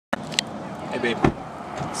Hey, babe.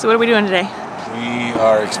 So what are we doing today? We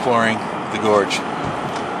are exploring the gorge.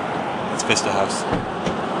 That's Vista House.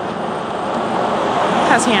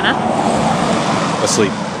 How's Hannah?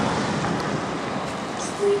 Asleep.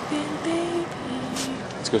 Sleeping baby.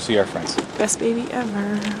 Let's go see our friends. Best baby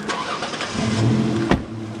ever.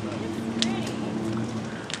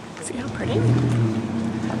 See how pretty?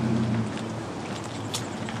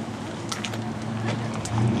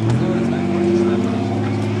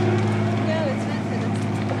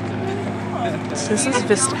 So this is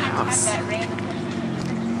Vista House. Well,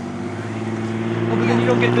 but then you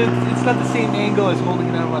don't get it's not the same angle as holding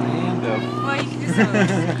it out on the hand, though. Well, you can do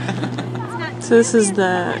so. So this is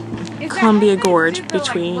the Colombia Gorge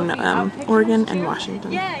between Oregon and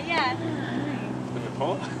Washington. Yeah, yeah. With the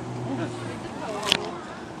pole?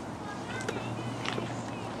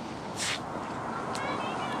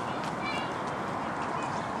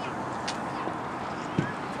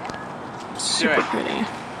 Super pretty.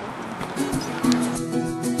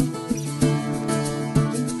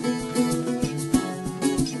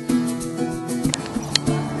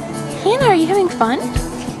 Hannah, are you having fun?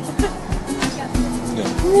 Isn't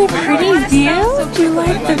it a pretty view? Do you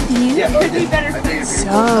like the view?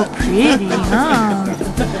 So pretty, huh?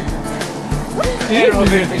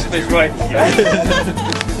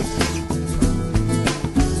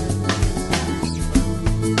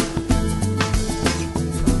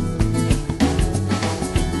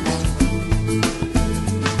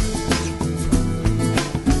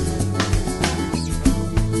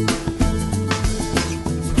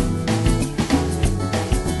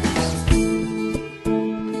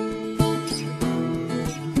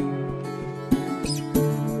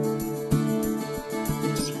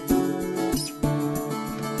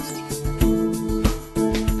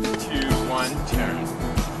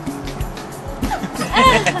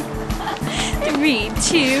 Three,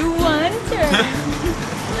 two, one, turn.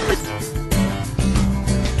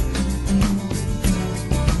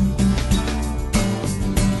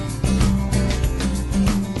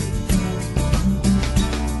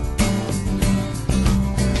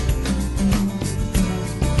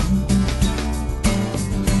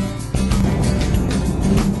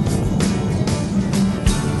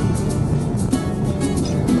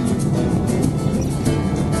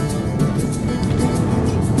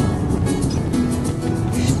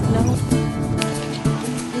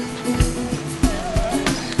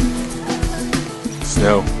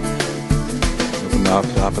 Snow. Up on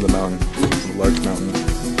the top of the mountain. It's a large mountain.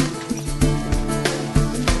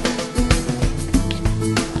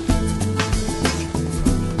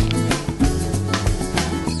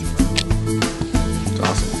 It's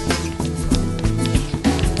awesome.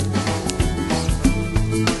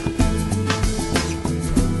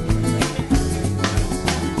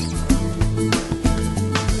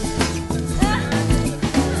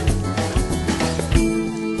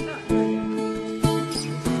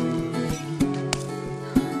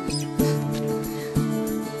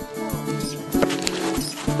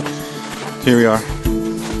 Here we are,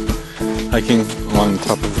 hiking along the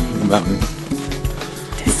top of the mountain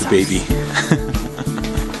with the baby.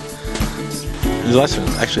 There's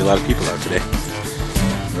actually a lot of people out today.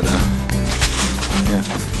 But yeah,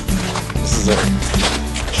 this is a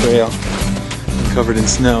trail covered in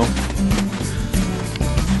snow.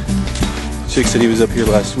 Chick said he was up here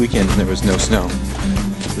last weekend and there was no snow.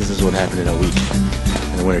 This is what happened in a week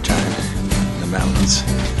in the wintertime in the mountains.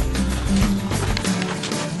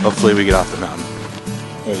 Hopefully we get off the mountain.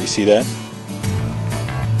 Oh, you see that?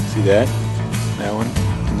 See that? That one?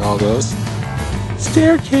 And all those?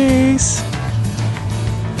 Staircase!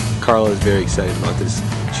 Carla is very excited about this.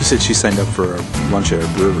 She said she signed up for a lunch at a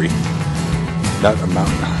brewery. Not a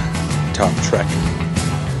mountain top trek.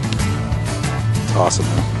 It's awesome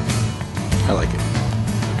though. I like it.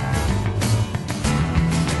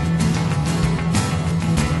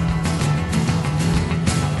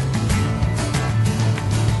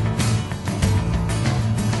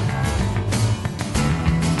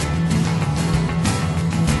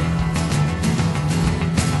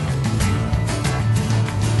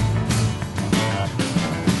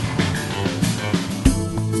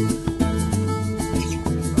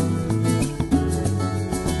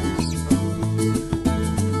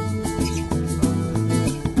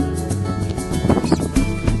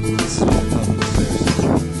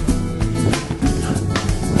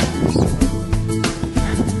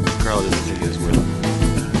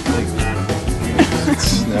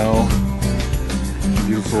 Snow,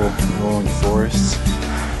 beautiful rolling forests,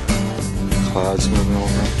 clouds moving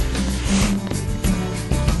over.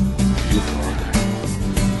 Beautiful out there.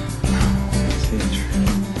 See the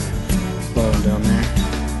bottom down there.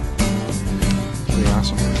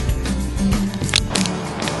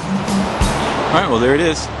 Alright, well there it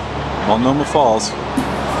is. Multnomah Falls.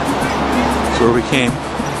 That's where we came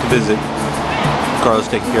to visit. Carla's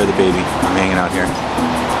taking care of the baby. I'm hanging out here.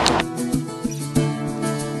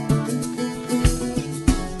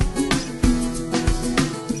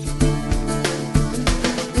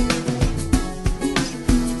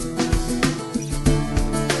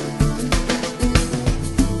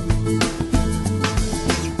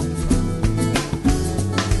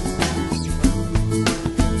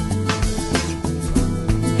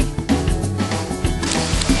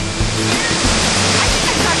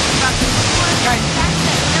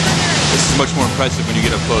 This is much more impressive when you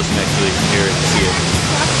get up close and actually hear it and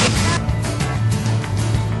see it.